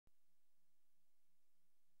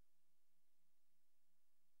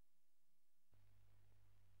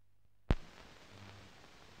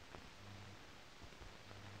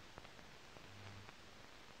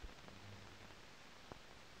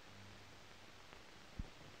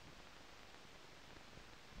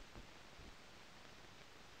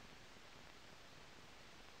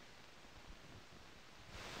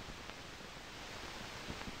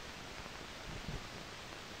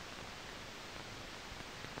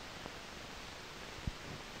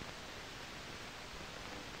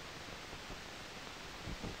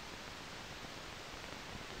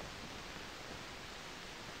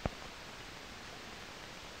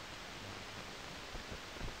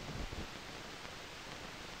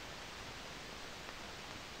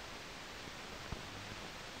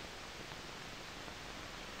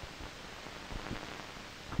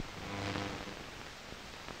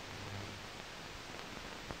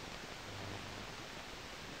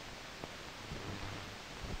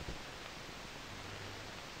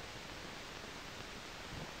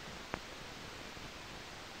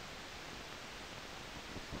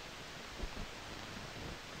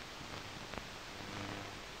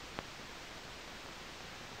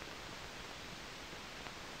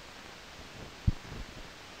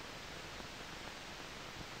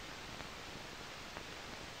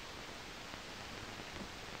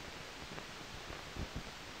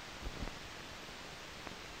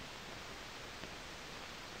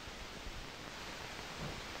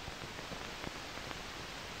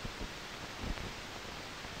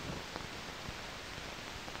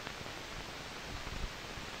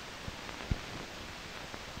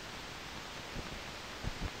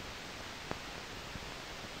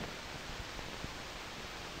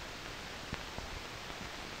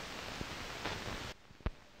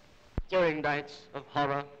stirring nights of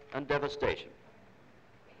horror and devastation.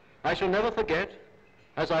 I shall never forget,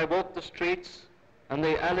 as I walked the streets and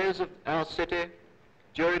the alleys of our city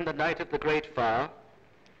during the night of the Great Fire,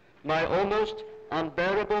 my almost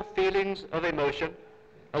unbearable feelings of emotion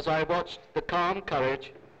as I watched the calm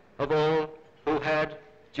courage of all who had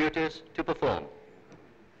duties to perform.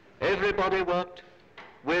 Everybody worked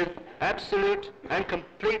with absolute and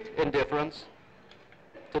complete indifference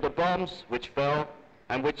to the bombs which fell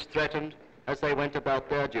and which threatened as they went about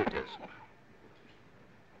their duties.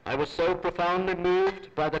 I was so profoundly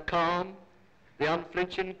moved by the calm, the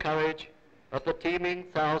unflinching courage of the teeming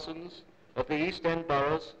thousands of the East End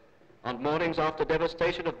boroughs on mornings after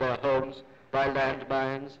devastation of their homes by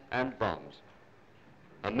landmines and bombs.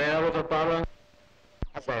 A mayor of a borough,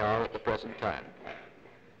 as they are at the present time.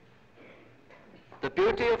 The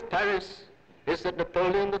beauty of Paris is that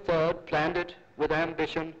Napoleon III planned it with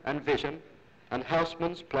ambition and vision, and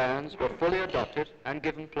Haussmann's plans were fully adopted and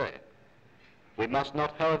given play. We must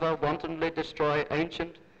not, however, wantonly destroy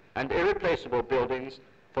ancient and irreplaceable buildings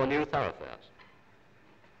for new thoroughfares.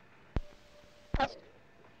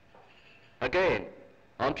 Again,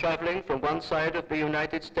 on traveling from one side of the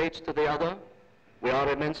United States to the other, we are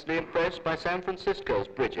immensely impressed by San Francisco's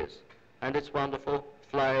bridges and its wonderful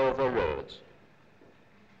flyover roads.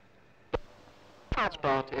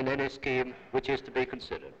 Part in any scheme which is to be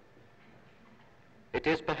considered. It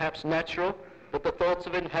is perhaps natural that the thoughts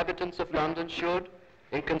of inhabitants of London should,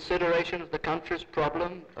 in consideration of the country's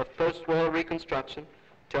problem of post-war reconstruction,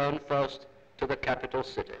 turn first to the capital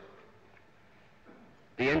city.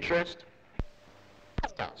 The interest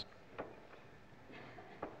task.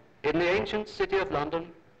 In the ancient city of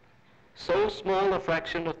London, so small a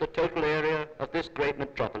fraction of the total area of this great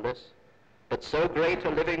metropolis, but so great a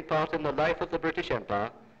living part in the life of the British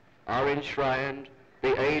Empire, are enshrined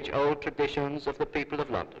the age-old traditions of the people of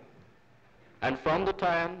London. And from the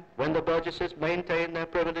time when the burgesses maintained their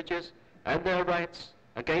privileges and their rights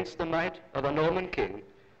against the might of a Norman king,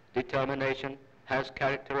 determination has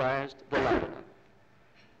characterized the Londoner.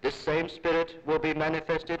 This same spirit will be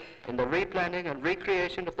manifested in the replanning and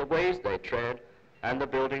recreation of the ways they tread and the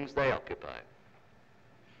buildings they occupy.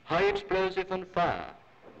 High explosive and fire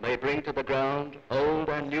may bring to the ground old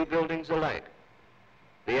and new buildings alike.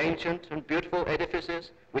 The ancient and beautiful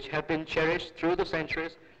edifices which have been cherished through the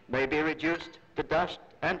centuries may be reduced to dust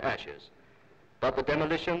and ashes, but the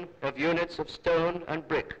demolition of units of stone and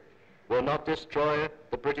brick will not destroy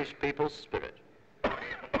the British people's spirit.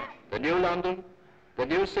 The new London, the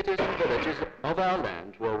new cities and villages of our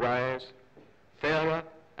land will rise, fairer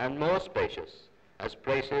and more spacious, as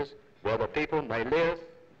places where the people may live,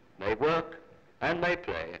 may work, and may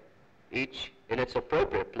play, each in its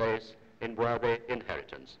appropriate place in worthy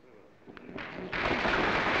inheritance.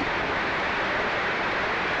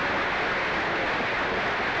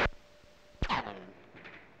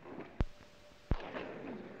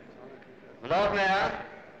 Lord Mayor,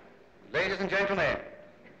 ladies and gentlemen,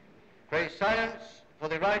 pray silence for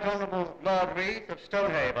the Right Honourable Lord Reith of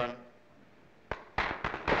Stonehaven.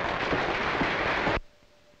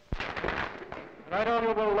 Right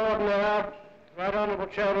Honourable Lord Mayor, Right Honourable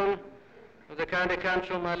Chairman of the County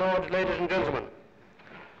Council, my lords, ladies and gentlemen.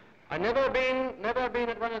 I've never been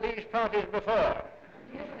at one of these parties before.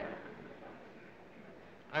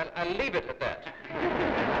 I'll leave it at that.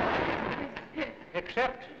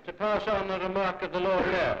 Except to pass on the remark of the Lord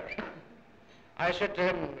Mayor. I said to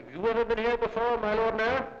him, "Have you ever been here before, my Lord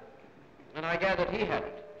Mayor?" And I gathered he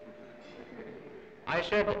hadn't. I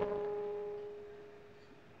said,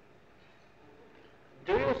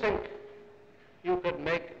 "Do you think you could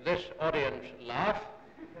make this audience laugh?"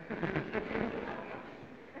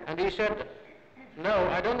 And he said, "No,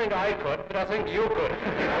 I don't think I could, but I think you could."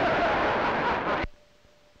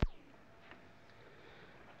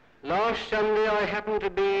 Last Sunday I happened to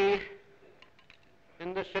be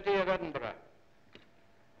in the city of Edinburgh.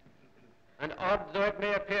 And odd though it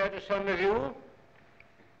may appear to some of you,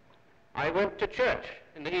 I went to church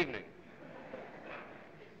in the evening.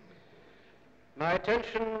 My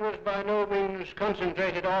attention was by no means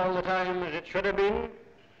concentrated all the time as it should have been,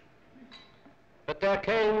 but there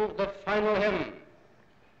came the final hymn,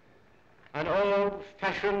 an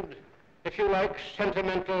old-fashioned, if you like,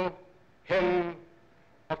 sentimental hymn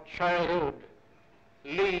of childhood,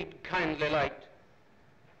 "Lead, Kindly Light."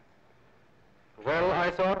 Well, I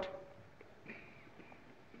thought,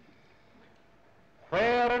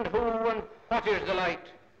 where and who and what is the light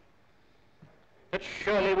that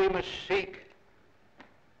surely we must seek?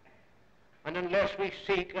 And unless we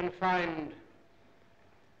seek and find,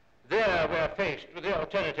 there we're faced with the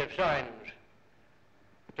alternative signs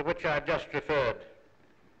to which I've just referred.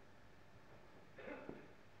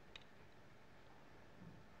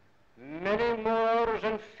 Many moors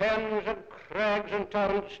and fens and crags and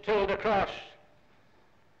torrents still to cross,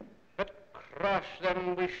 but cross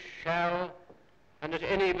them we shall, and has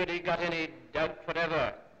anybody got any doubt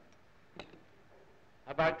whatever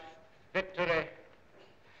about victory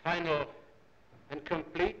final and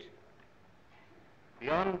complete?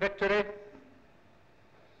 Beyond victory,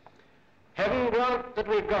 heaven grant that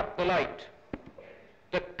we've got the light,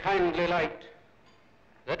 the kindly light,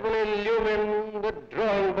 that will illumine the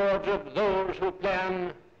drawing boards of those who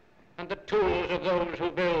plan and the tools of those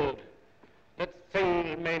who build, that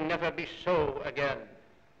things may never be so again.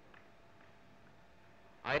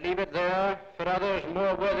 I leave it there for others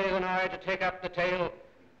more worthy than I to take up the tale,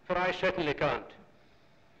 for I certainly can't.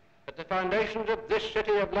 But the foundations of this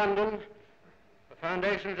city of London, the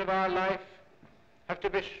foundations of our life, have to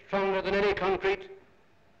be stronger than any concrete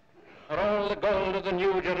or all the gold of the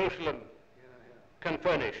New Jerusalem can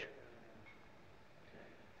furnish.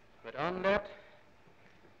 But on that,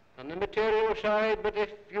 on the material side, but if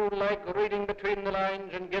you like reading between the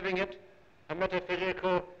lines and giving it a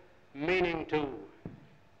metaphysical meaning too,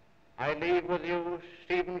 I leave with you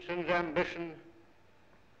Stevenson's ambition,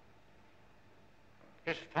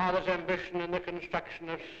 his father's ambition in the construction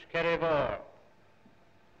of Skerryvore,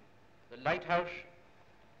 the lighthouse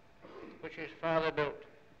which his father built.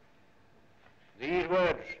 These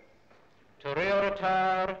words, to rear a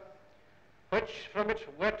tower which from its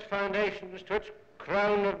wet foundations to its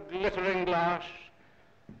crown of glittering glass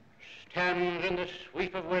stands in the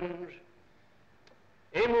sweep of winds,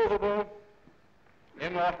 immovable,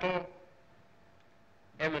 immortal,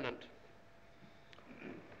 eminent.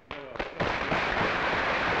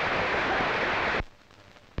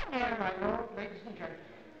 Well, my lord, ladies and gentlemen,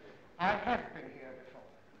 I have been here before.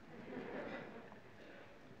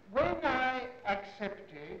 When I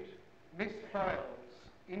accepted Miss Foyles'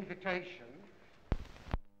 invitation